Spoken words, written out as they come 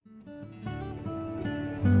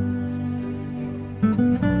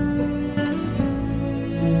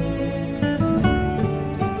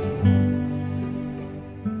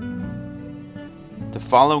The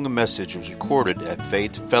following message was recorded at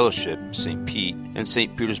Faith Fellowship St. Pete in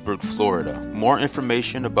St. Petersburg, Florida. More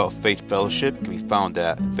information about Faith Fellowship can be found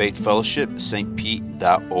at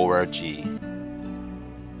faithfellowshipstpete.org.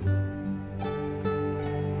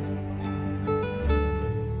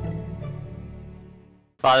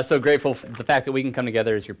 Father, so grateful for the fact that we can come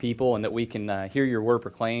together as your people and that we can hear your word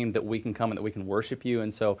proclaimed, that we can come and that we can worship you.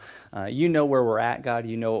 And so you know where we're at, God.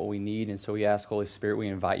 You know what we need. And so we ask, Holy Spirit, we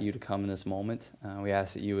invite you to come in this moment. We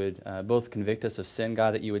ask that you would both convict us of sin,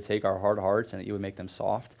 God, that you would take our hard hearts and that you would make them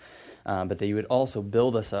soft, but that you would also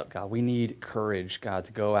build us up, God. We need courage, God,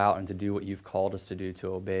 to go out and to do what you've called us to do, to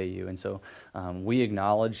obey you. And so we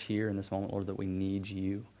acknowledge here in this moment, Lord, that we need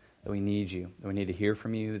you. That we need you, that we need to hear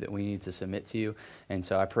from you, that we need to submit to you. And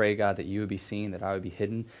so I pray, God, that you would be seen, that I would be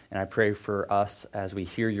hidden. And I pray for us as we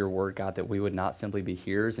hear your word, God, that we would not simply be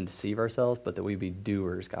hearers and deceive ourselves, but that we would be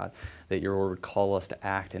doers, God, that your word would call us to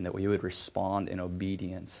act and that we would respond in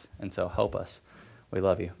obedience. And so help us. We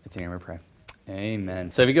love you. It's in your name we pray.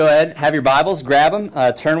 Amen. So if you go ahead, have your Bibles, grab them,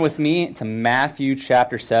 turn with me to Matthew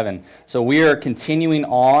chapter 7. So we are continuing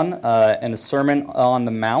on in the Sermon on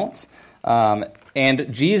the Mount.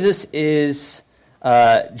 And Jesus is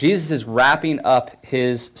wrapping up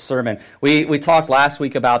his sermon. We talked last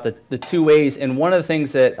week about the two ways, and one of the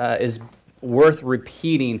things that is worth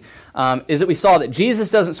repeating is that we saw that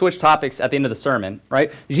Jesus doesn't switch topics at the end of the sermon,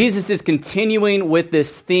 right? Jesus is continuing with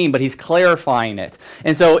this theme, but he's clarifying it.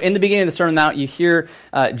 And so in the beginning of the Sermon on the Mount, you hear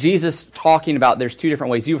Jesus talking about there's two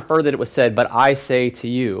different ways. You've heard that it was said, but I say to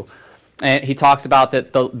you. And he talks about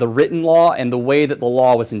that the written law and the way that the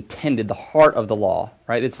law was intended, the heart of the law,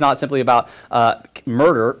 right? It's not simply about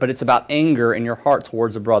murder, but it's about anger in your heart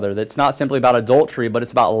towards a brother. It's not simply about adultery, but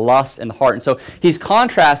it's about lust in the heart. And so he's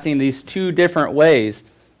contrasting these two different ways.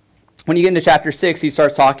 When you get into chapter 6, he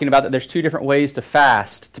starts talking about that there's two different ways to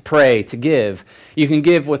fast, to pray, to give. You can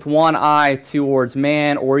give with one eye towards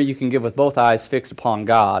man, or you can give with both eyes fixed upon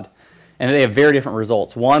God. And they have very different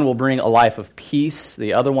results. One will bring a life of peace.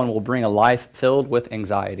 The other one will bring a life filled with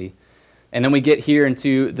anxiety. And then we get here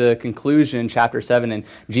into the conclusion, chapter 7, and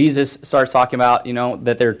Jesus starts talking about,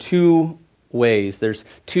 that there are two ways. There's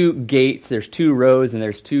two gates, there's two roads, and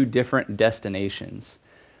there's two different destinations.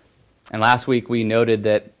 And last week we noted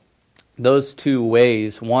that those two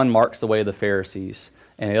ways, one marks the way of the Pharisees,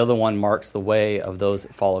 and the other one marks the way of those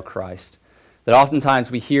that follow Christ. That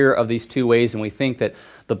oftentimes we hear of these two ways and we think that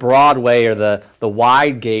the broad way or the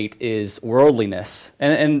wide gate is worldliness.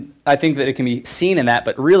 And I think that it can be seen in that,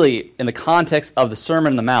 but really in the context of the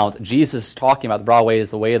Sermon on the Mount, Jesus is talking about the broad way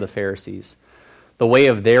is the way of the Pharisees, the way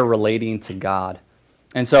of their relating to God.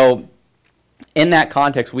 And so in that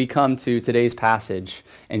context, we come to today's passage,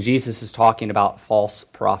 and Jesus is talking about false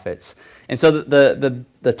prophets. And so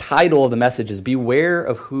the title of the message is Beware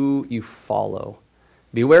of Who You Follow.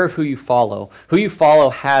 Beware of who you follow. Who you follow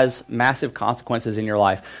has massive consequences in your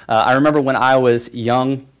life. I remember when I was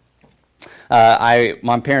young,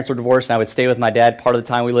 my parents were divorced, and I would stay with my dad. Part of the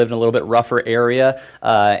time, we lived in a little bit rougher area,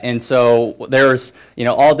 and so there's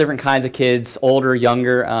all different kinds of kids, older,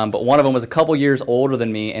 younger. But one of them was a couple years older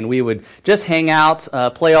than me, and we would just hang out,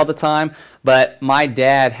 play all the time. But my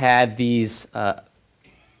dad had these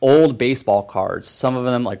old baseball cards, some of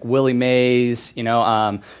them like Willie Mays,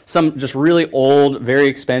 some just really old, very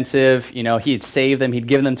expensive. He'd save them, he'd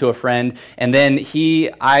give them to a friend, and then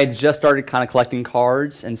I just started kind of collecting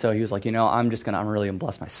cards, and so he was like, I'm really gonna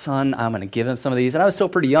bless my son. I'm gonna give him some of these, and I was still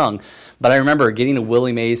pretty young, but I remember getting a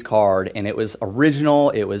Willie Mays card, and it was original.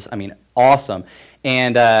 It was, awesome,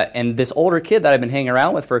 and this older kid that I've been hanging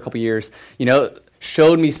around with for a couple years,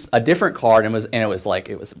 showed me a different card and it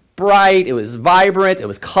was bright, it was vibrant, it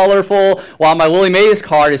was colorful, while my Willie Mays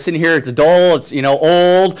card is sitting here, it's dull, it's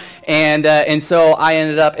old, and so I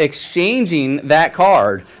ended up exchanging that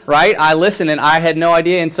card, right? I listened and I had no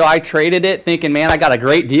idea, and so I traded it thinking, man, I got a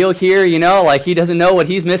great deal here, he doesn't know what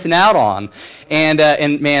he's missing out on. And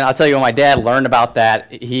man, I'll tell you, when my dad learned about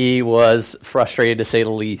that, he was frustrated to say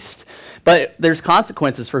the least. But there's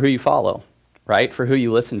consequences for who you follow, right? For who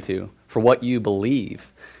you listen to, for what you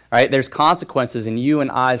believe, right? There's consequences in you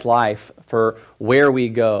and I's life for where we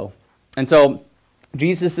go. And so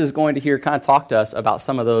Jesus is going to kind of talk to us about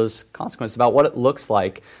some of those consequences, about what it looks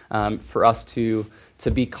like for us to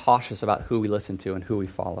be cautious about who we listen to and who we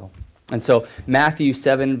follow. And so Matthew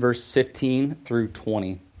 7, verse 15 through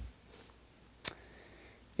 20.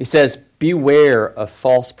 He says, "Beware of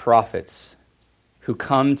false prophets who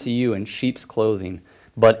come to you in sheep's clothing,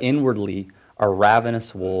 but inwardly are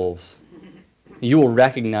ravenous wolves. You will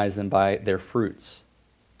recognize them by their fruits.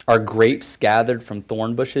 Are grapes gathered from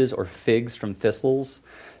thorn bushes or figs from thistles?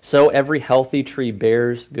 So every healthy tree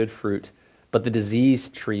bears good fruit, but the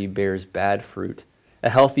diseased tree bears bad fruit. A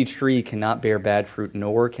healthy tree cannot bear bad fruit,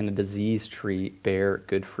 nor can a diseased tree bear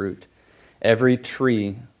good fruit. Every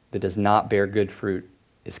tree that does not bear good fruit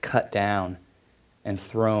is cut down and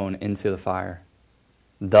thrown into the fire.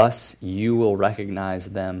 Thus you will recognize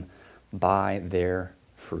them by their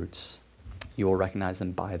fruits. You will recognize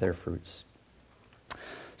them by their fruits.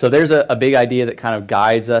 So there's a big idea that kind of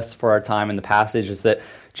guides us for our time in the passage, is that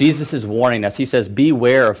Jesus is warning us. He says,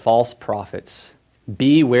 beware of false prophets.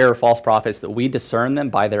 Beware of false prophets, that we discern them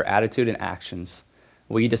by their attitude and actions.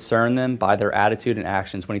 We discern them by their attitude and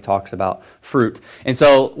actions when he talks about fruit. And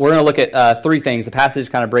so we're going to look at three things. The passage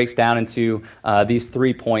kind of breaks down into these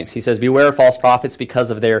 3 points. He says, beware of false prophets because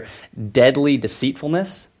of their deadly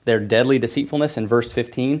deceitfulness. Their deadly deceitfulness in verse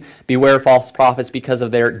 15. Beware of false prophets because of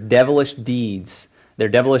their devilish deeds. Their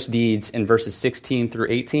devilish deeds in verses 16 through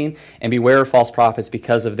 18. And beware of false prophets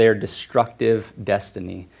because of their destructive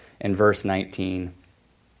destiny in verse 19.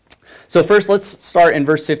 So first, let's start in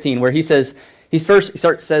verse 15, where he says,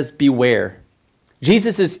 says, beware.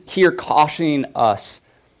 Jesus is here cautioning us.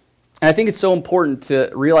 And I think it's so important to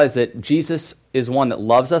realize that Jesus is one that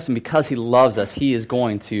loves us, and because he loves us, he's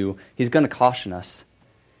going to caution us.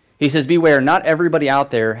 He says, beware, not everybody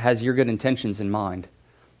out there has your good intentions in mind.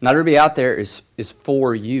 Not everybody out there is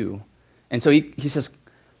for you. And so he says,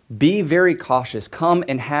 be very cautious. Come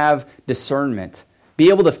and have discernment. Be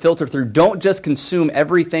able to filter through. Don't just consume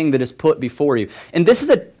everything that is put before you. And this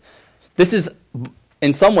is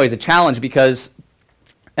in some ways a challenge, because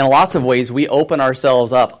in lots of ways we open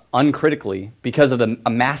ourselves up uncritically because of a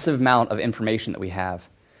massive amount of information that we have.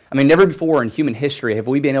 I mean, never before in human history have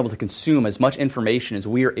we been able to consume as much information as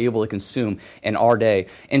we are able to consume in our day.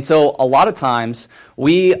 And so a lot of times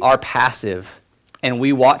we are passive and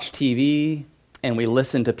we watch TV and we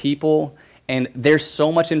listen to people, and there's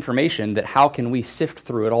so much information that how can we sift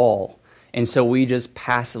through it all? And so we just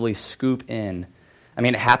passively scoop in. I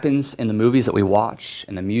mean, it happens in the movies that we watch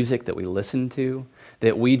and the music that we listen to,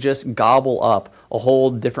 that we just gobble up a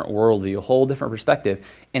whole different worldview, a whole different perspective,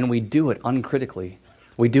 and we do it uncritically.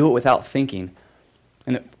 We do it without thinking.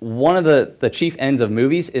 And one of the chief ends of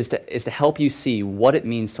movies is to help you see what it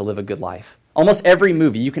means to live a good life. Almost every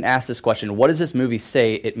movie, you can ask this question: what does this movie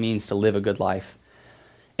say it means to live a good life?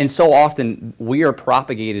 And so often, we are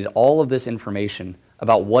propagated all of this information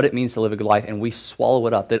about what it means to live a good life, and we swallow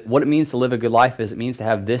it up. That what it means to live a good life is it means to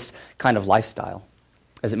have this kind of lifestyle.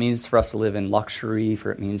 As it means for us to live in luxury,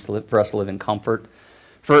 for us to live in comfort.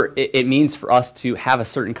 It means for us to have a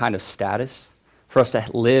certain kind of status, for us to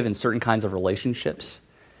live in certain kinds of relationships.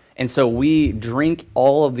 And so we drink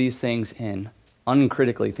all of these things in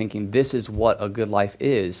uncritically, thinking this is what a good life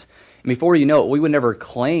is. And before you know it, we would never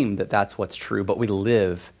claim that that's what's true, but we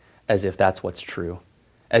live as if that's what's true,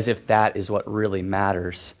 as if that is what really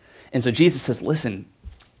matters. And so Jesus says, listen,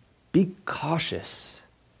 be cautious.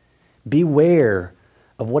 Beware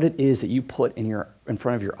of what it is that you put in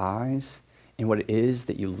front of your eyes and what it is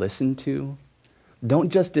that you listen to. Don't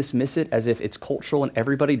just dismiss it as if it's cultural and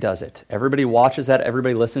everybody does it. Everybody watches that,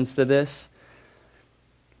 everybody listens to this,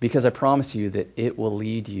 because I promise you that it will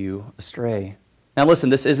lead you astray. Now listen,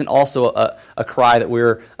 this isn't also a cry that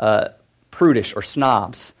we're prudish or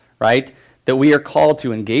snobs, right? That we are called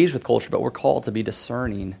to engage with culture, but we're called to be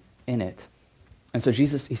discerning in it. And so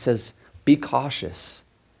Jesus, he says, be cautious.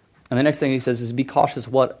 And the next thing he says is be cautious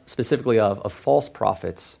what specifically of false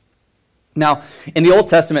prophets. Now, in the Old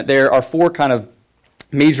Testament, there are four kind of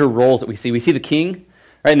major roles that we see. We see the king,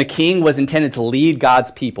 right? And the king was intended to lead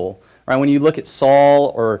God's people. Right? When you look at Saul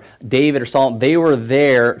or David or Solomon, they were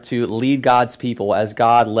there to lead God's people as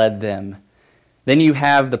God led them. Then you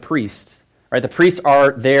have the priest. Right? The priests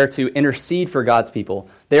are there to intercede for God's people.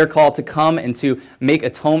 They are called to come and to make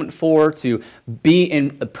atonement for, to be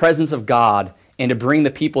in the presence of God, and to bring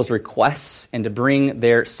the people's requests and to bring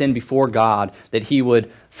their sin before God, that he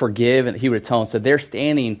would forgive and that he would atone. So they're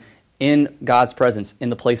standing in God's presence in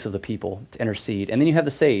the place of the people to intercede. And then you have the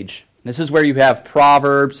sage. This is where you have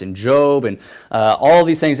Proverbs and Job and all of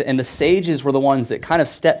these things. And the sages were the ones that kind of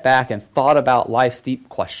stepped back and thought about life's deep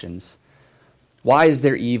questions. Why is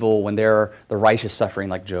there evil when there are the righteous suffering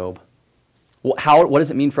like Job? What does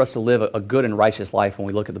it mean for us to live a good and righteous life when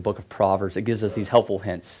we look at the book of Proverbs? It gives us these helpful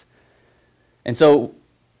hints. And so,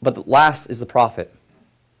 but the last is the prophet.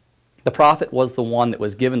 The prophet was the one that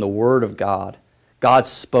was given the word of God. God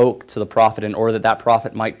spoke to the prophet in order that that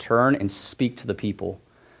prophet might turn and speak to the people.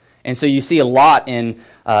 And so you see a lot in,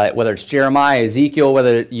 whether it's Jeremiah, Ezekiel,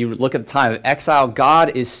 whether you look at the time of exile,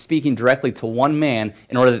 God is speaking directly to one man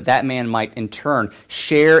in order that that man might in turn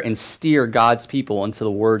share and steer God's people into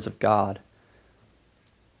the words of God.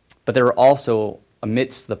 But there were also,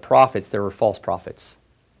 amidst the prophets, there were false prophets.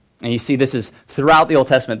 And you see this is throughout the Old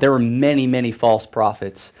Testament. There were many, many false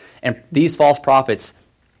prophets. And these false prophets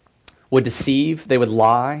would deceive, they would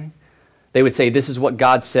lie, they would say this is what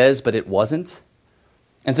God says, but it wasn't.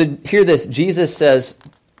 And so hear this, Jesus says,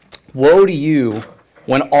 "Woe to you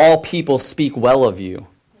when all people speak well of you,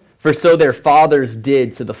 for so their fathers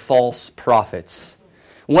did to the false prophets."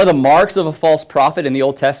 One of the marks of a false prophet in the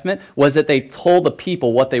Old Testament was that they told the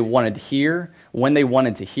people what they wanted to hear when they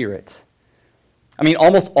wanted to hear it. I mean,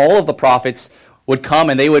 almost all of the prophets would come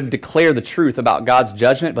and they would declare the truth about God's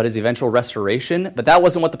judgment, but his eventual restoration. But that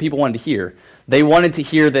wasn't what the people wanted to hear. They wanted to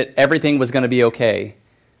hear that everything was going to be okay.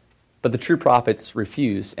 But the true prophets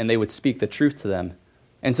refused, and they would speak the truth to them.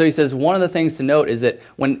 And so he says, one of the things to note is that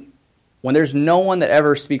when there's no one that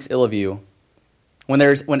ever speaks ill of you,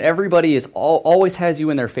 when everybody always has you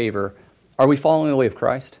in their favor, are we following the way of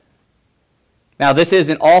Christ? Now, this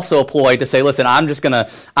isn't also a ploy to say, listen, I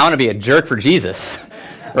want to be a jerk for Jesus,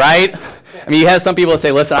 right? I mean, you have some people that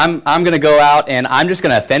say, listen, I'm going to go out and I'm just going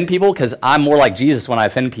to offend people because I'm more like Jesus when I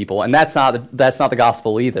offend people. And that's not the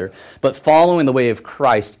gospel either. But following the way of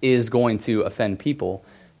Christ is going to offend people.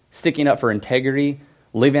 Sticking up for integrity,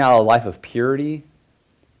 living out a life of purity,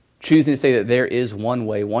 choosing to say that there is one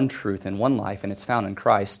way, one truth, and one life, and it's found in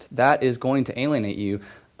Christ, that is going to alienate you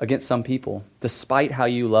against some people, despite how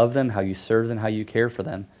you love them, how you serve them, how you care for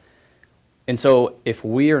them. And so if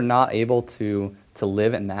we are not able to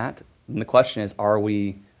live in that, then the question is, are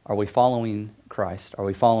we following Christ? Are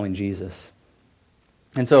we following Jesus?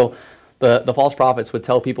 And so the false prophets would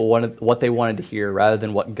tell people what they wanted to hear rather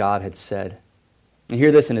than what God had said. And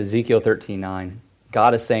hear this in Ezekiel 13:9.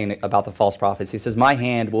 God is saying about the false prophets, he says, "My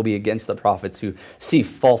hand will be against the prophets who see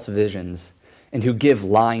false visions and who give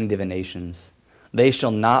lying divinations. They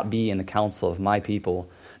shall not be in the council of my people,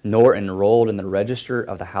 nor enrolled in the register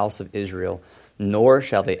of the house of Israel, nor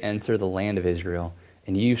shall they enter the land of Israel,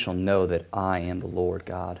 and you shall know that I am the Lord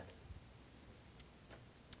God."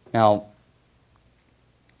 Now,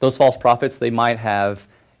 those false prophets, they might have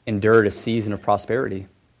endured a season of prosperity.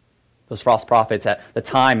 Those false prophets at the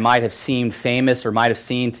time might have seemed famous or might have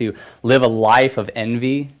seemed to live a life of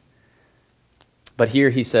envy. But here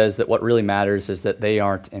he says that what really matters is that they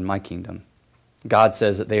aren't in my kingdom. God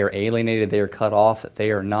says that they are alienated, they are cut off, that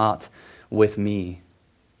they are not with me.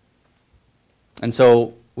 And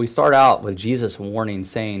so we start out with Jesus' warning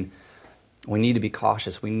saying we need to be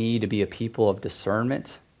cautious. We need to be a people of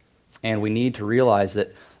discernment. And we need to realize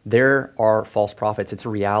that there are false prophets. It's a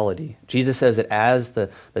reality. Jesus says that as the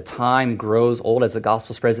time grows old, as the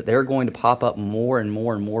gospel spreads, that there are going to pop up more and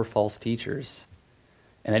more and more false teachers.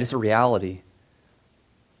 And that is a reality.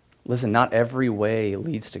 Listen, not every way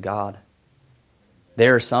leads to God.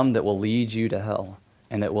 There are some that will lead you to hell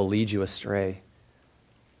and that will lead you astray.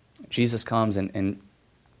 Jesus comes and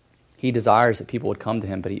he desires that people would come to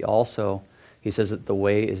him, but he says that the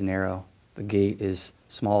way is narrow, the gate is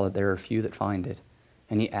small, that there are few that find it.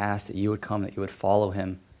 And he asks that you would come, that you would follow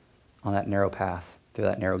him on that narrow path, through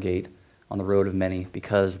that narrow gate, on the road of many,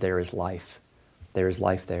 because there is life. There is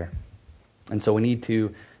life there. And so we need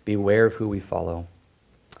to be aware of who we follow.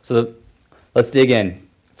 So let's dig in.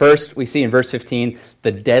 First, we see in verse 15,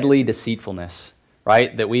 the deadly deceitfulness,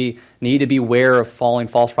 right? That we need to be aware of following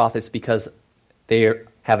false prophets because they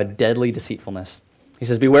have a deadly deceitfulness. He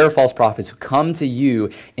says, "Beware of false prophets who come to you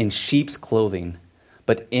in sheep's clothing,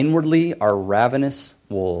 but inwardly are ravenous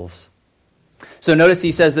wolves." So notice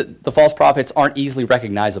he says that the false prophets aren't easily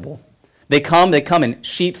recognizable. They come in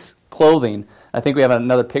sheep's clothing. I think we have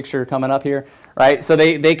another picture coming up here, right? So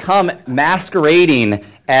they come masquerading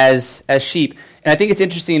as sheep. And I think it's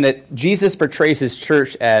interesting that Jesus portrays his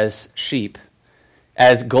church as sheep,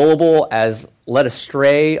 as gullible, as led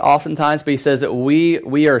astray oftentimes, but he says that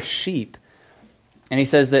we are sheep. And he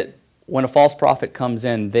says that when a false prophet comes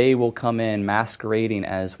in, they will come in masquerading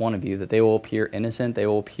as one of you, that they will appear innocent, they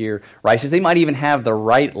will appear righteous. They might even have the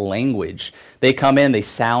right language. They come in, they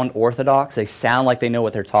sound orthodox, they sound like they know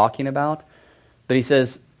what they're talking about. But he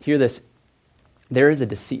says, hear this, there is a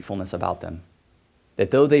deceitfulness about them.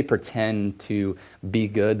 That though they pretend to be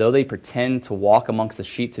good, though they pretend to walk amongst the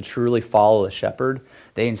sheep, to truly follow the shepherd,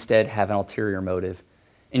 they instead have an ulterior motive.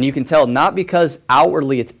 And you can tell, not because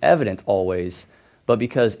outwardly it's evident always, but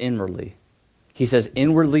because inwardly. He says,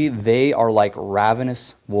 inwardly they are like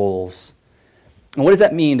ravenous wolves. And what does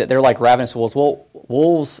that mean, that they're like ravenous wolves? Well,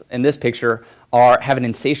 wolves in this picture have an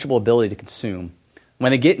insatiable ability to consume.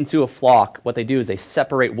 When they get into a flock, what they do is they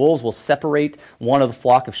separate. Wolves will separate one of the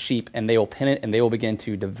flock of sheep, and they will pin it, and they will begin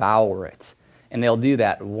to devour it. And they'll do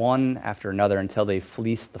that one after another until they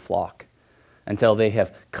fleece the flock, until they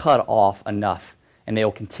have cut off enough. And they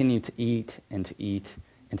will continue to eat and to eat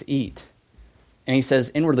and to eat. And he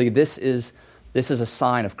says, inwardly, this is a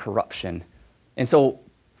sign of corruption. And so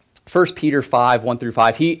 1 Peter 5, 1 through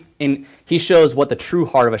 5, he shows what the true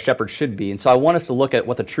heart of a shepherd should be. And so I want us to look at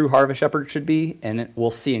what the true heart of a shepherd should be, and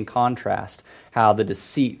we'll see in contrast how the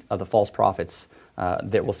deceit of the false prophets,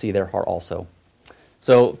 that we'll see their heart also.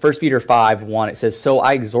 So 1 Peter 5, 1, it says, "So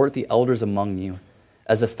I exhort the elders among you,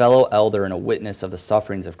 as a fellow elder and a witness of the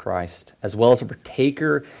sufferings of Christ, as well as a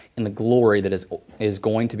partaker in the glory that is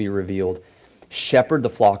going to be revealed. Shepherd the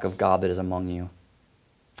flock of God that is among you,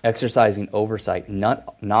 exercising oversight,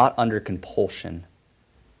 not under compulsion."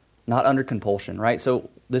 Not under compulsion, right? So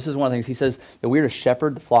this is one of the things he says, that we are to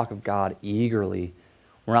shepherd the flock of God eagerly.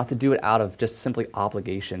 We're not to do it out of just simply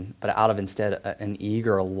obligation, but out of instead an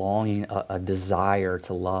eager, a longing, a desire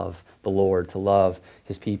to love the Lord, to love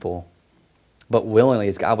his people. But willingly,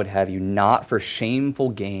 as God would have you, not for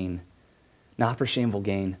shameful gain. Not for shameful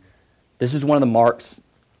gain. This is one of the marks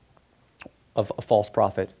of a false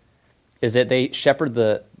prophet, is that they shepherd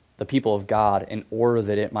the people of God in order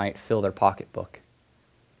that it might fill their pocketbook.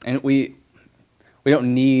 And we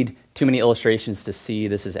don't need too many illustrations to see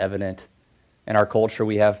this is evident. In our culture,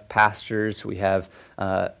 we have pastors, we have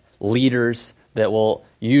leaders that will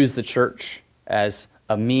use the church as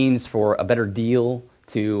a means for a better deal,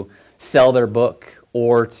 to sell their book,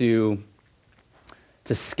 or to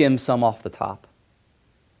skim some off the top.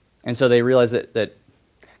 And so they realize that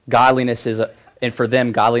godliness is and for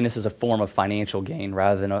them, godliness is a form of financial gain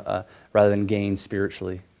rather than gain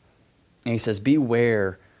spiritually. And he says,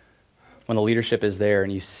 beware when the leadership is there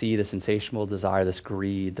and you see this insatiable desire, this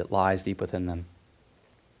greed that lies deep within them.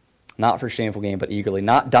 Not for shameful gain, but eagerly.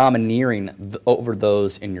 Not domineering over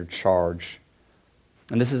those in your charge.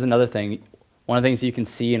 And this is another thing. One of the things you can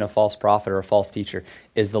see in a false prophet or a false teacher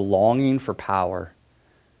is the longing for power.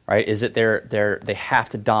 Right? Is it they have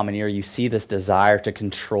to domineer. You see this desire to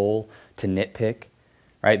control, to nitpick.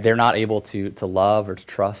 Right? They're not able to love or to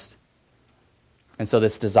trust. And so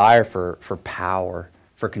this desire for power,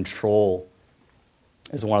 for control,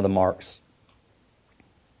 is one of the marks.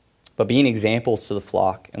 But being examples to the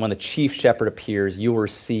flock, and when the chief shepherd appears, you will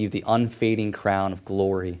receive the unfading crown of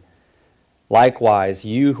glory. Likewise,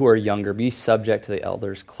 you who are younger, be subject to the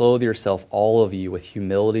elders. Clothe yourself, all of you, with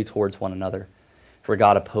humility towards one another. For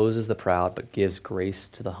God opposes the proud, but gives grace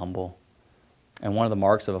to the humble. And one of the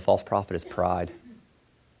marks of a false prophet is pride.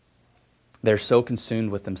 They're so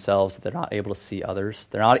consumed with themselves that they're not able to see others.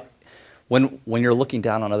 They're not. When you're looking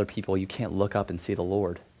down on other people, you can't look up and see the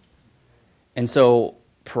Lord. And so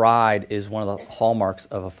pride is one of the hallmarks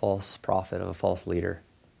of a false prophet, of a false leader.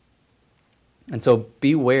 And so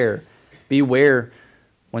beware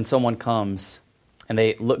when someone comes and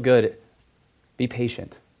they look good. Be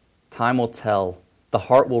patient. Time will tell. The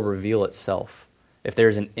heart will reveal itself. If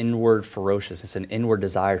there's an inward ferociousness, an inward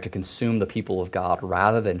desire to consume the people of God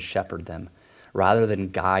rather than shepherd them, rather than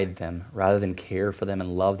guide them, rather than care for them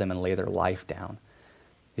and love them and lay their life down.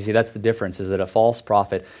 You see, that's the difference, is that a false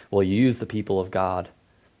prophet will use the people of God,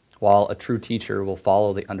 while a true teacher will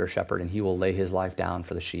follow the under-shepherd and he will lay his life down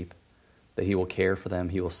for the sheep, that he will care for them,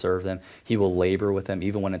 he will serve them, he will labor with them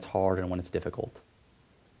even when it's hard and when it's difficult.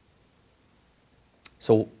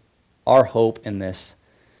 So our hope in this,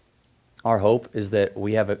 our hope is that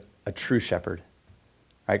we have a true shepherd.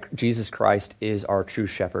 Right? Jesus Christ is our true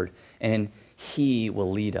shepherd, and he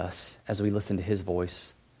will lead us as we listen to his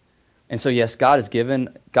voice. And so yes, God has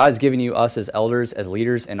given you us as elders, as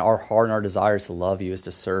leaders, and our heart and our desire is to love you, is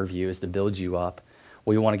to serve you, is to build you up.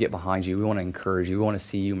 We want to get behind you. We want to encourage you. We want to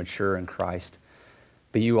see you mature in Christ.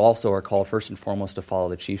 But you also are called first and foremost to follow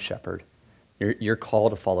the chief shepherd. You're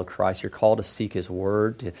called to follow Christ. You're called to seek his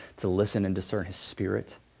word, to listen and discern his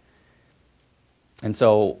spirit.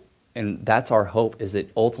 And that's our hope, is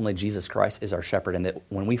that ultimately Jesus Christ is our shepherd, and that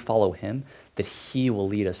when we follow him, that he will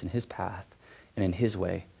lead us in his path and in his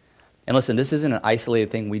way. And listen, this isn't an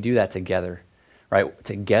isolated thing. We do that together, right?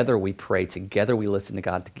 Together we pray. Together we listen to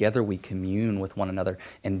God. Together we commune with one another.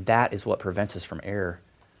 And that is what prevents us from error.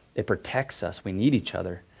 It protects us. We need each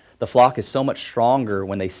other. The flock is so much stronger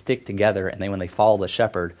when they stick together and when they follow the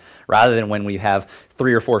shepherd, rather than when we have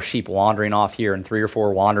 3 or 4 sheep wandering off here and 3 or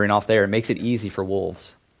 4 wandering off there. It makes it easy for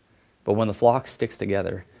wolves. But when the flock sticks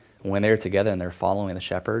together, when they're together and they're following the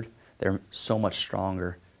shepherd, they're so much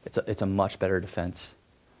stronger. It's a much better defense.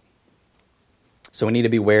 So we need to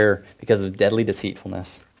beware because of deadly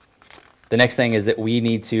deceitfulness. The next thing is that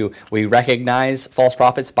we recognize false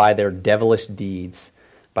prophets by their devilish deeds.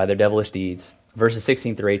 By their devilish deeds. Verses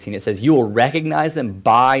 16 through 18, it says, "You will recognize them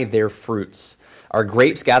by their fruits. Are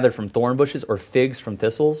grapes gathered from thorn bushes or figs from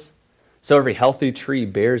thistles? So every healthy tree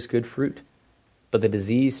bears good fruit, but the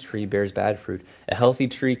diseased tree bears bad fruit. A healthy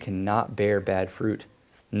tree cannot bear bad fruit,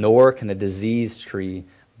 nor can a diseased tree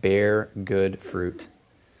bear good fruit."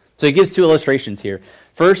 So he gives two illustrations here.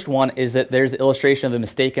 First one is that there's the illustration of the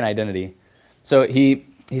mistaken identity. So he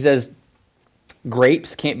says,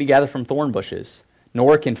 grapes can't be gathered from thorn bushes,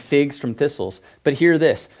 nor can figs from thistles. But hear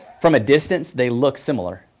this, from a distance, they look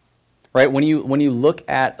similar. Right? When you look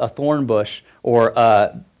at a thorn bush, or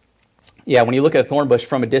when you look at a thorn bush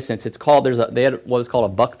from a distance, they had what was called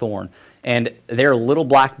a buckthorn, and there are little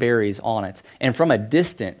black berries on it. And from a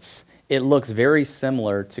distance, it looks very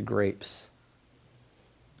similar to grapes.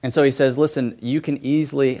 And so he says, listen, you can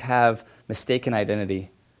easily have mistaken identity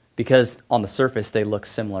because on the surface they look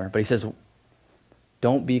similar. But he says,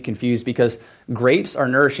 don't be confused, because grapes are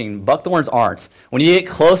nourishing, buckthorns aren't. When you get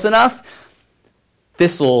close enough,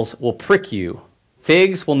 thistles will prick you.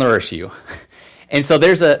 Figs will nourish you. And so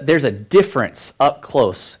there's a difference up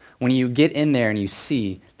close. When you get in there and you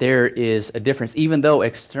see, there is a difference, even though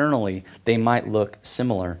externally they might look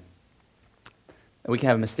similar. We can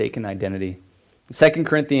have a mistaken identity. 2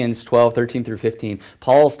 Corinthians 12, 13 through 15,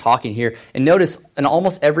 Paul's talking here. And notice, in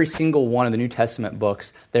almost every single one of the New Testament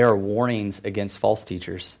books, there are warnings against false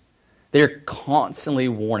teachers. They're constantly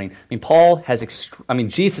warning.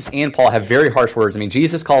 Jesus and Paul have very harsh words.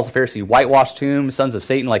 Jesus calls the Pharisees whitewashed tombs, sons of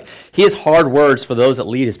Satan. He has hard words for those that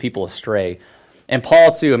lead his people astray. And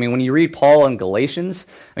Paul, too, when you read Paul in Galatians,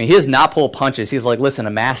 he does not pull punches. He's like, listen,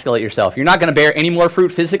 emasculate yourself. You're not going to bear any more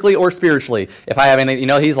fruit physically or spiritually. If I have anything,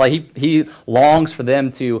 he's like, he longs for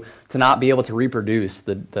them to not be able to reproduce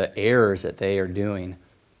the errors that they are doing.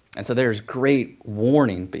 And so there's great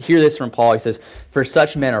warning. But hear this from Paul. He says, "For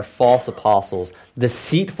such men are false apostles,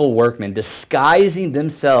 deceitful workmen, disguising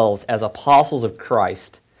themselves as apostles of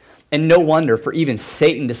Christ. And no wonder, for even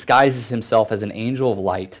Satan disguises himself as an angel of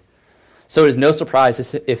light. So it is no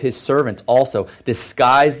surprise if his servants also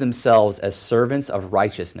disguise themselves as servants of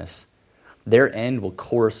righteousness. Their end will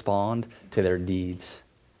correspond to their deeds."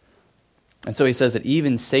 And so he says that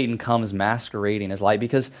even Satan comes masquerading as light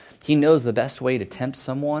because he knows the best way to tempt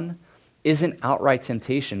someone isn't outright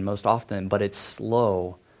temptation most often, but it's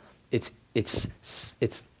slow. It's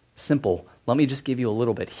simple. Let me just give you a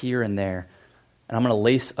little bit here and there, and I'm going to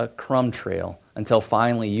lace a crumb trail until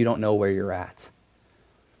finally you don't know where you're at.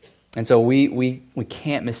 And so we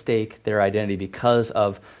can't mistake their identity because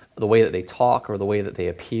of the way that they talk or the way that they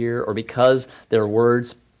appear, or because their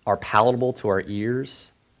words are palatable to our ears,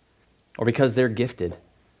 or because they're gifted.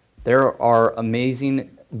 There are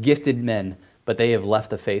amazing, gifted men, but they have left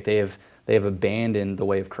the faith. They have abandoned the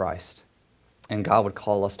way of Christ. And God would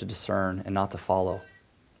call us to discern and not to follow.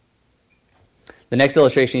 The next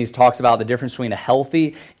illustration, he talks about the difference between a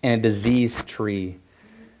healthy and a diseased tree.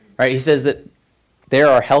 Right? He says that there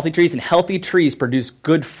are healthy trees, and healthy trees produce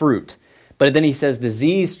good fruit. But then he says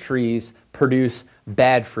diseased trees produce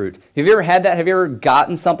bad fruit. Have you ever had that? Have you ever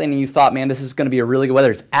gotten something and you thought, man, this is going to be a really good,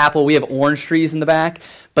 whether it's apple, we have orange trees in the back,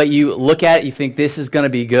 but you look at it, you think this is going to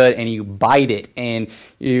be good, and you bite it, and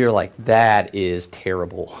you're like, that is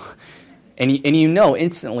terrible. And you know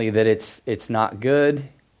instantly that it's not good.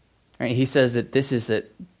 Right? He says that this is that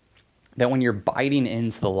when you're biting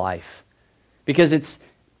into the life, because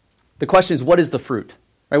the question is, what is the fruit?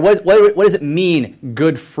 Right? What does it mean,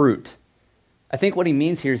 good fruit? I think what he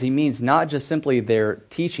means here is he means not just simply their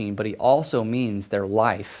teaching, but he also means their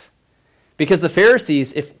life. Because the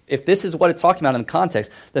Pharisees, if this is what it's talking about in the context,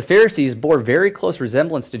 the Pharisees bore very close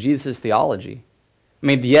resemblance to Jesus' theology.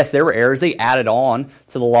 Yes, there were errors. They added on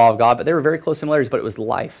to the law of God, but there were very close similarities, but it was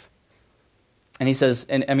life. And he says,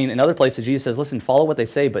 in other places, Jesus says, listen, follow what they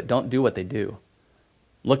say, but don't do what they do.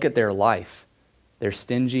 Look at their life. They're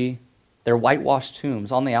stingy. They're whitewashed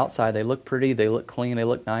tombs. On the outside, they look pretty, they look clean, they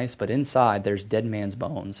look nice, but inside, there's dead man's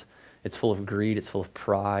bones. It's full of greed, it's full of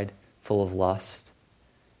pride, full of lust.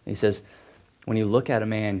 And he says, when you look at a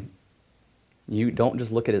man, you don't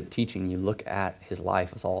just look at his teaching, you look at his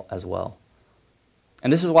life as well.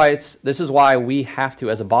 And this is why we have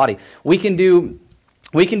to, as a body, we can do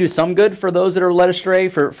some good for those that are led astray,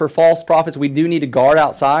 for false prophets. We do need to guard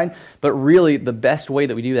outside, but really the best way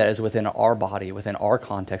that we do that is within our body, within our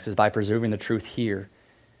context, is by preserving the truth here.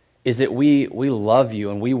 Is that we love you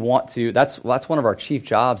and we want to, that's one of our chief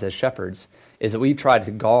jobs as shepherds, is that we try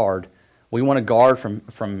to guard. We want to guard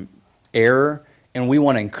from error, and we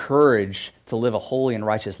want to encourage to live a holy and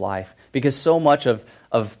righteous life. Because so much of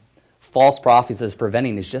false prophets is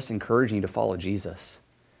preventing is just encouraging you to follow Jesus.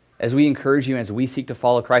 As we encourage you, as we seek to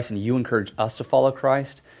follow Christ, and you encourage us to follow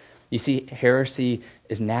Christ, you see, heresy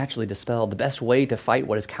is naturally dispelled. The best way to fight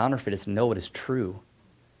what is counterfeit is to know what is true.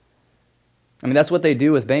 I mean, that's what they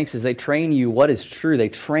do with banks, is they train you what is true. They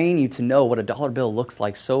train you to know what a dollar bill looks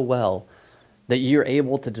like so well that you're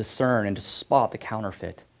able to discern and to spot the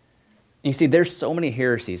counterfeit. And you see, there's so many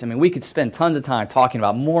heresies. I mean, we could spend tons of time talking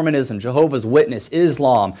about Mormonism, Jehovah's Witness,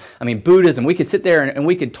 Islam, Buddhism. We could sit there and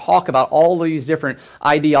we could talk about all these different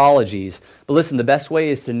ideologies. But listen, the best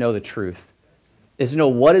way is to know the truth, is to know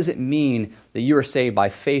what does it mean that you are saved by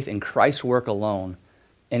faith in Christ's work alone,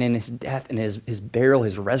 and in his death and his burial,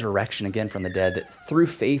 his resurrection again from the dead, that through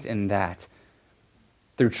faith in that,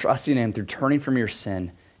 through trusting him, through turning from your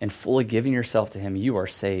sin and fully giving yourself to him, you are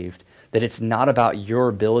saved. That it's not about your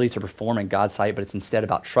ability to perform in God's sight, but it's instead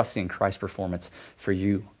about trusting in Christ's performance for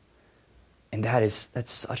you. And that's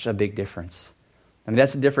such a big difference.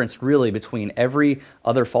 That's the difference really between every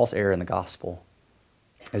other false error in the gospel,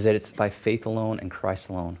 is that it's by faith alone and Christ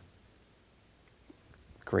alone.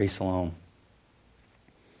 Grace alone.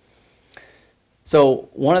 So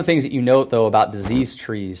one of the things that you note, though, about disease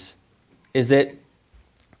trees is that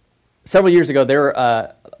several years ago there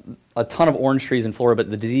were a ton of orange trees in Florida,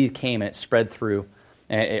 but the disease came and it spread through,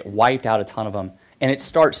 and it wiped out a ton of them. And it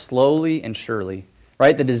starts slowly and surely,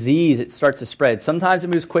 right? The disease, it starts to spread. Sometimes it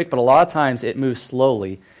moves quick, but a lot of times it moves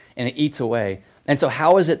slowly, and it eats away. And so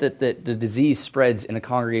how is it that the disease spreads in a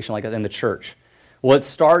congregation like that, in the church? Well, it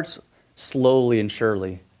starts slowly and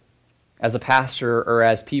surely. As a pastor or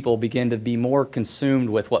as people begin to be more consumed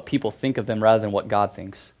with what people think of them rather than what God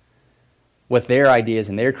thinks, with their ideas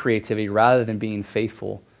and their creativity rather than being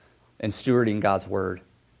faithful and stewarding God's word.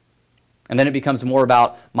 And then it becomes more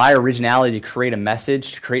about my originality to create a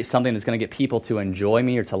message, to create something that's going to get people to enjoy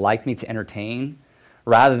me or to like me, to entertain,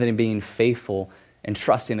 rather than being faithful and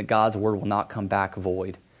trusting that God's word will not come back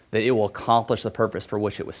void, that it will accomplish the purpose for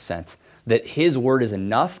which it was sent, that his word is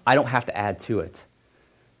enough, I don't have to add to it.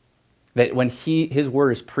 That when his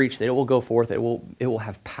word is preached, that it will go forth, it will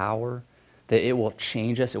have power, that it will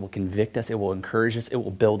change us, it will convict us, it will encourage us, it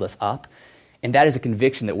will build us up. And that is a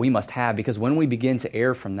conviction that we must have, because when we begin to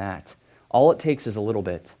err from that, all it takes is a little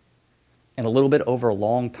bit. And a little bit over a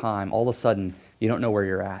long time, all of a sudden, you don't know where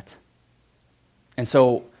you're at. And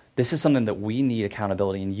so this is something that we need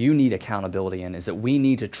accountability, and you need accountability in, is that we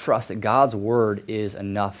need to trust that God's word is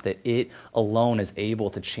enough, that it alone is able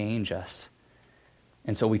to change us.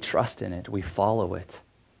 And so we trust in it, we follow it.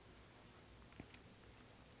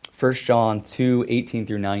 1 John 2:18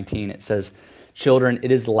 through 19, it says, "Children,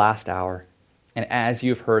 it is the last hour. And as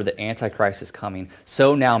you have heard that Antichrist is coming,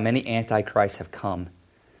 so now many Antichrists have come.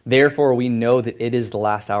 Therefore we know that it is the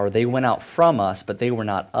last hour. They went out from us, but they were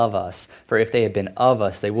not of us. For if they had been of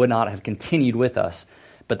us, they would not have continued with us.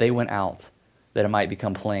 But they went out, that it might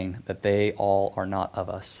become plain that they all are not of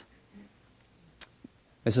us."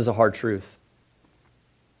 This is a hard truth.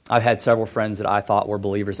 I've had several friends that I thought were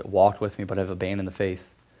believers that walked with me but have abandoned the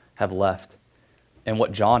faith, have left. And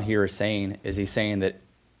what John here is saying is he's saying that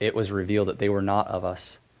it was revealed that they were not of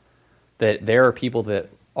us. That there are people that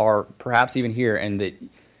are perhaps even here, and that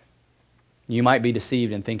you might be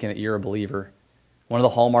deceived in thinking that you're a believer. One of the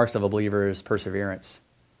hallmarks of a believer is perseverance.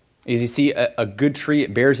 As you see, a good tree,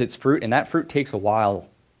 it bears its fruit, and that fruit takes a while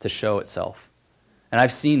to show itself. And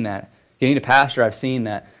I've seen that. Getting to pastor, I've seen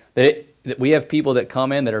that we have people that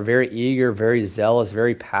come in that are very eager, very zealous,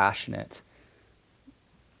 very passionate.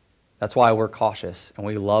 That's why we're cautious, and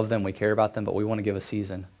we love them, we care about them, but we want to give a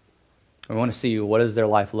season. We want to see, what does their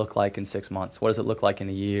life look like in 6 months? What does it look like in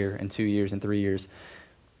a year, in 2 years, in 3 years?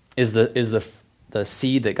 Is the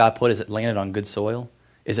seed that God put, is it landed on good soil?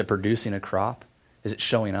 Is it producing a crop? Is it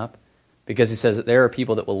showing up? Because he says that there are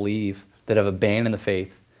people that will leave, that have abandoned the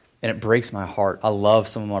faith, and it breaks my heart. I love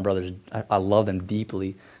some of my brothers. I love them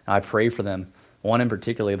deeply, and I pray for them. One in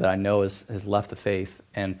particular that I know has left the faith,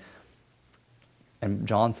 and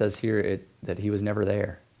John says here that he was never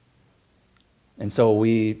there. And so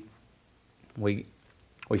we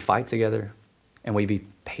fight together, and we be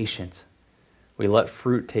patient. We let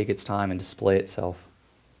fruit take its time and display itself.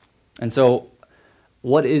 And so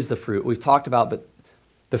what is the fruit? We've talked about, but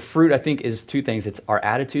the fruit, I think, is two things. It's our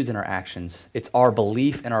attitudes and our actions. It's our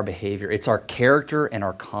belief and our behavior. It's our character and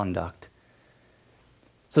our conduct.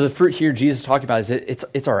 So the fruit here Jesus is talking about is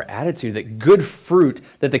it's our attitude, that good fruit,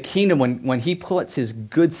 that the kingdom, when he puts his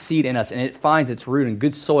good seed in us and it finds its root in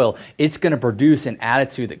good soil, it's going to produce an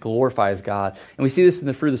attitude that glorifies God. And we see this in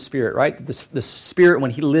the fruit of the Spirit, right? The Spirit,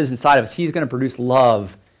 when he lives inside of us, he's going to produce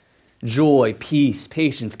love, joy, peace,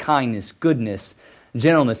 patience, kindness, goodness,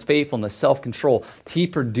 gentleness, faithfulness, self-control. He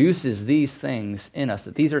produces these things in us,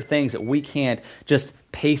 that these are things that we can't just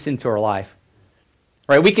pace into our life.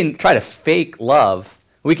 Right? We can try to fake love.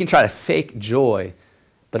 We can try to fake joy,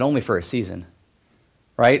 but only for a season.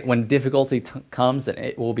 Right? When difficulty comes, then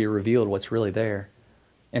it will be revealed what's really there.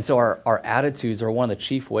 And so our attitudes are one of the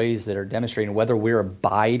chief ways that are demonstrating whether we're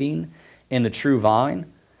abiding in the true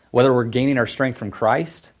vine, whether we're gaining our strength from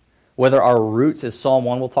Christ, whether our roots, as Psalm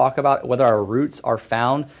 1 will talk about, whether our roots are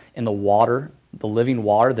found in the water, the living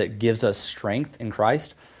water that gives us strength in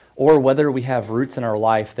Christ, or whether we have roots in our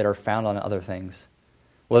life that are found on other things.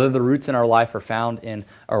 Whether the roots in our life are found in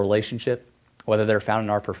our relationship, whether they're found in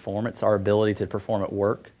our performance, our ability to perform at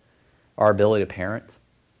work, our ability to parent.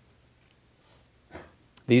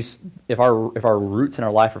 If our roots in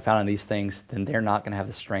our life are found in these things, then they're not going to have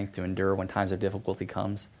the strength to endure when times of difficulty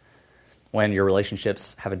comes, when your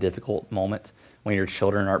relationships have a difficult moment, when your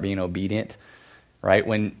children aren't being obedient, right?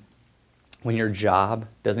 When your job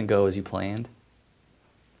doesn't go as you planned.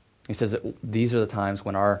 He says that these are the times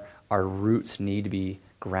when our roots need to be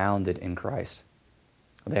grounded in Christ.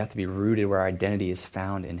 They have to be rooted where our identity is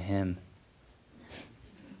found in Him.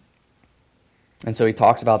 And so he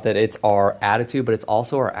talks about that it's our attitude, but it's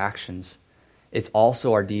also our actions. It's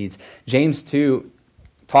also our deeds. James 2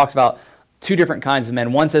 talks about two different kinds of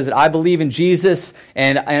men. One says that I believe in Jesus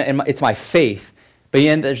and it's my faith, but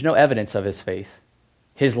yet there's no evidence of his faith.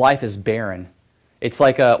 His life is barren. It's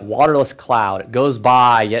like a waterless cloud. It goes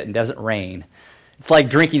by, yet it doesn't rain. It's like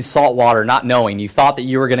drinking salt water, not knowing. You thought that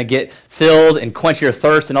you were going to get filled and quench your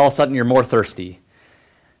thirst, and all of a sudden you're more thirsty.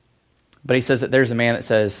 But he says that there's a man that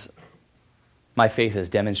says, my faith is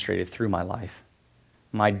demonstrated through my life.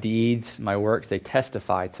 My deeds, my works, they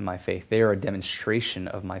testify to my faith. They are a demonstration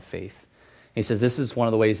of my faith. He says this is one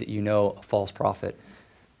of the ways that you know a false prophet,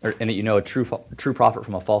 and that you know a true prophet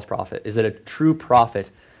from a false prophet, is that a true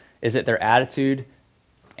prophet is that their attitude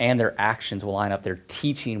and their actions will line up. Their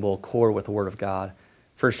teaching will accord with the Word of God.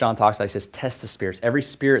 1 John talks about, he says, test the spirits. Every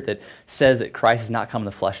spirit that says that Christ has not come in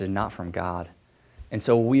the flesh is not from God. And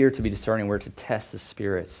so we are to be discerning. We're to test the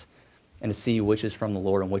spirits and to see which is from the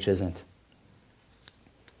Lord and which isn't.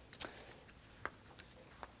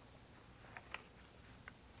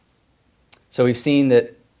 So we've seen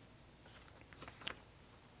that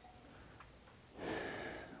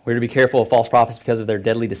we're to be careful of false prophets because of their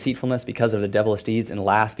deadly deceitfulness, because of their devilish deeds, and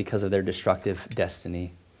last, because of their destructive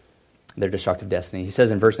destiny. Their destructive destiny. He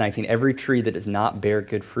says in verse 19, every tree that does not bear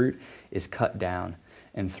good fruit is cut down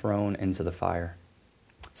and thrown into the fire.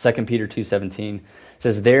 2 Peter 2:17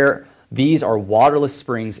 says, these are waterless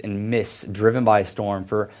springs and mists driven by a storm.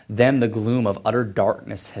 For them the gloom of utter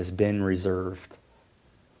darkness has been reserved.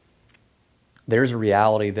 There's a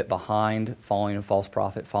reality that behind following a false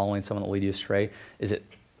prophet, following someone that will lead you astray, is that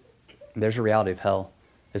there's a reality of hell.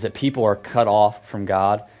 Is that people are cut off from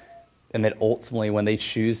God, and that ultimately when they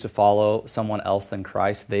choose to follow someone else than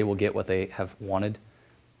Christ, they will get what they have wanted.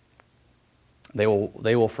 They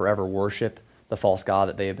will forever worship the false god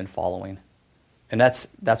that they have been following. And that's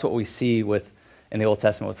what we see in the Old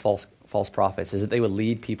Testament with false prophets, is that they would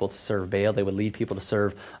lead people to serve Baal, they would lead people to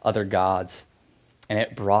serve other gods. And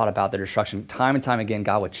it brought about their destruction. Time and time again,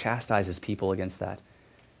 God would chastise his people against that.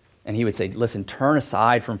 And he would say, listen, turn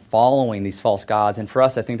aside from following these false gods. And for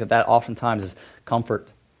us, I think that oftentimes is comfort.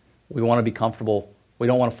 We want to be comfortable. We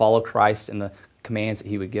don't want to follow Christ and the commands that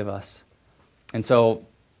he would give us. And so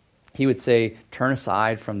he would say, turn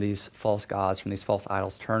aside from these false gods, from these false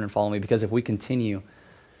idols. Turn and follow me. Because if we continue,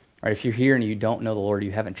 right, if you're here and you don't know the Lord,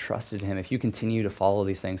 you haven't trusted him, if you continue to follow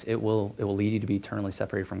these things, it will lead you to be eternally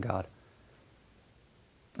separated from God.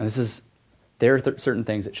 And there are certain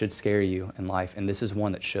things that should scare you in life, and this is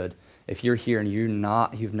one that should. If you're here and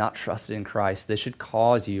you've not trusted in Christ, this should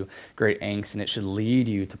cause you great angst, and it should lead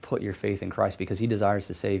you to put your faith in Christ because he desires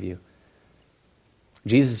to save you.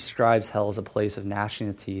 Jesus describes hell as a place of gnashing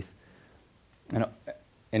of teeth.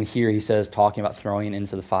 And here he says, talking about throwing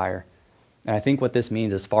into the fire. And I think what this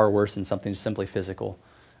means is far worse than something simply physical.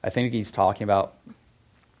 I think he's talking about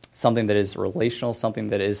something that is relational, something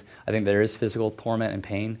that is, I think there is physical torment and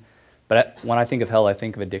pain. But when I think of hell, I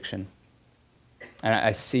think of addiction. And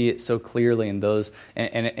I see it so clearly in those,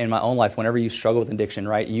 and in my own life, whenever you struggle with addiction,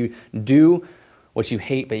 right, you do what you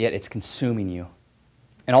hate, but yet it's consuming you.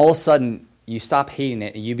 And all of a sudden, you stop hating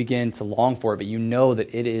it, and you begin to long for it, but you know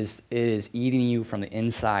that it is eating you from the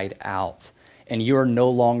inside out. And you are no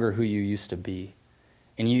longer who you used to be.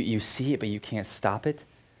 And you see it, but you can't stop it.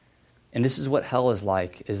 And this is what hell is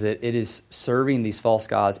like, is that it is serving these false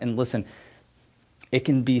gods. And listen, it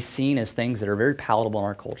can be seen as things that are very palatable in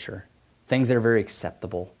our culture, things that are very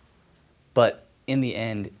acceptable. But in the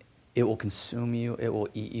end, it will consume you, it will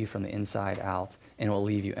eat you from the inside out, and it will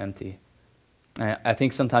leave you empty. And I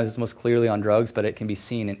think sometimes it's most clearly on drugs, but it can be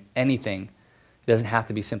seen in anything. It doesn't have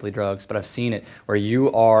to be simply drugs, but I've seen it where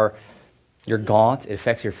you're gaunt, it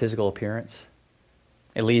affects your physical appearance.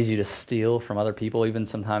 It leads you to steal from other people, even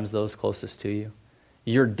sometimes those closest to you.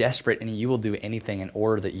 You're desperate and you will do anything in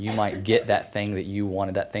order that you might get that thing that you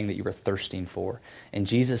wanted, that thing that you were thirsting for. And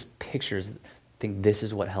Jesus pictures, I think this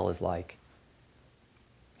is what hell is like.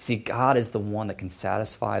 See, God is the one that can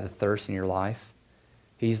satisfy the thirst in your life.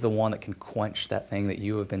 He's the one that can quench that thing that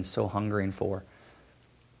you have been so hungering for.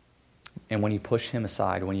 And when you push him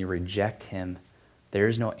aside, when you reject him, there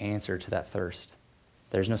is no answer to that thirst.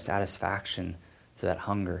 There's no satisfaction to that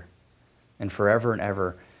hunger. And forever and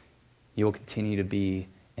ever, you will continue to be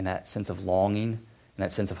in that sense of longing, in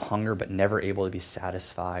that sense of hunger, but never able to be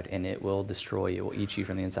satisfied, and it will destroy you. It will eat you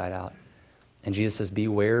from the inside out. And Jesus says,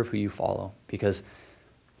 beware of who you follow, because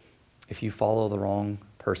if you follow the wrong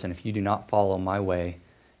person, if you do not follow my way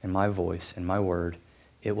and my voice and my word,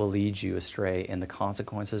 it will lead you astray, and the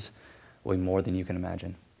consequences will be more than you can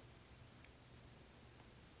imagine.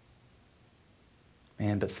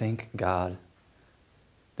 Man, but thank God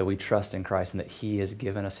that we trust in Christ and that he has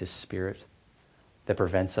given us his Spirit that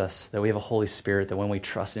prevents us, that we have a Holy Spirit, that when we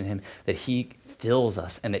trust in him, that he fills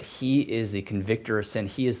us and that he is the convictor of sin.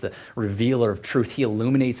 He is the revealer of truth. He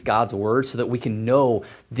illuminates God's word so that we can know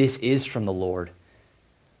this is from the Lord.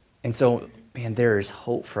 And so, man, there is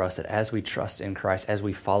hope for us that as we trust in Christ, as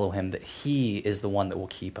we follow him, that he is the one that will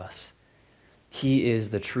keep us. He is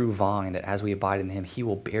the true vine that as we abide in him, he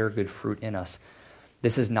will bear good fruit in us.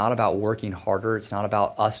 This is not about working harder. It's not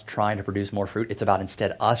about us trying to produce more fruit. It's about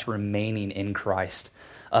instead us remaining in Christ,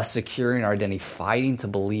 us securing our identity, fighting to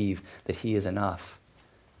believe that he is enough.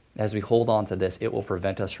 As we hold on to this, it will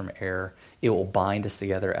prevent us from error. It will bind us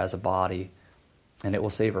together as a body, and it will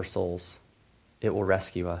save our souls. It will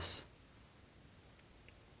rescue us.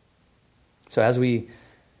 So as we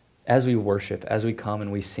worship, as we come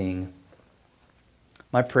and we sing,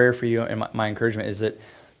 my prayer for you and my encouragement is that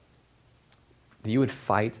you would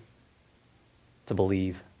fight to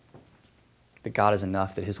believe that God is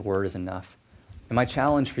enough, that his word is enough. And my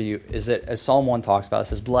challenge for you is that, as Psalm 1 talks about, it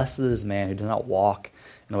says, blessed is the man who does not walk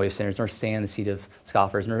in the way of sinners, nor stand in the seat of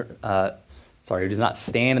scoffers, who does not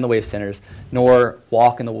stand in the way of sinners, nor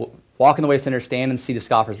walk in the way of sinners, stand in the seat of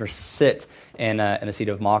scoffers, nor sit in the seat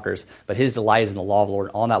of mockers. But his delight is in the law of the Lord.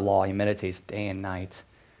 On that law he meditates day and night.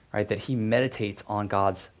 Right? That he meditates on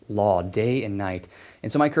God's law day and night.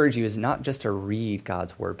 And so my encourage you is not just to read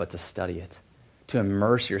God's word, but to study it, to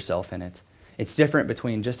immerse yourself in it. It's different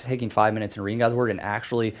between just taking 5 minutes and reading God's word and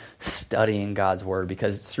actually studying God's word,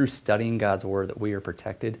 because it's through studying God's word that we are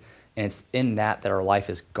protected, and it's in that our life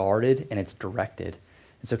is guarded and it's directed.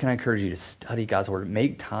 And so can I encourage you to study God's word,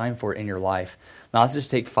 make time for it in your life, not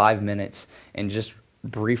just take 5 minutes and just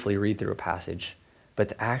briefly read through a passage, but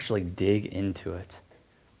to actually dig into it.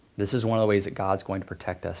 This is one of the ways that God's going to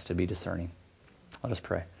protect us, to be discerning. Let us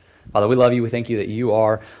pray. Father, we love you. We thank you that you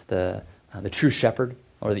are the true shepherd,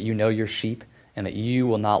 or that you know your sheep, and that you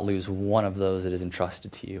will not lose one of those that is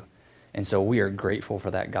entrusted to you. And so we are grateful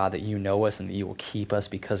for that, God, that you know us and that you will keep us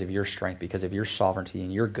because of your strength, because of your sovereignty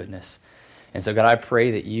and your goodness. And so, God, I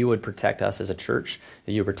pray that you would protect us as a church,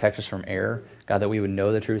 that you would protect us from error, God, that we would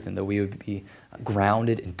know the truth and that we would be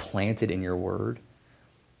grounded and planted in your word.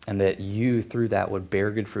 And that you, through that, would bear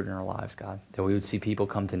good fruit in our lives, God. That we would see people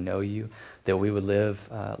come to know you. That we would live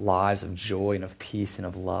lives of joy and of peace and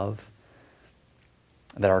of love.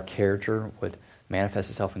 That our character would manifest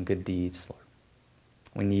itself in good deeds, Lord.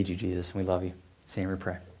 We need you, Jesus, and we love you. In His name we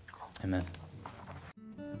pray. Amen.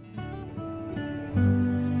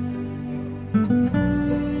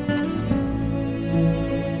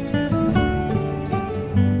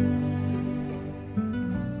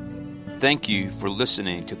 Thank you for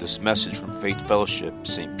listening to this message from Faith Fellowship,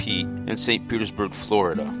 St. Pete in St. Petersburg,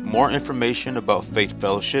 Florida. More information about Faith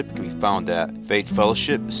Fellowship can be found at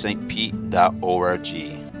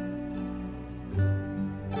faithfellowshipstpete.org.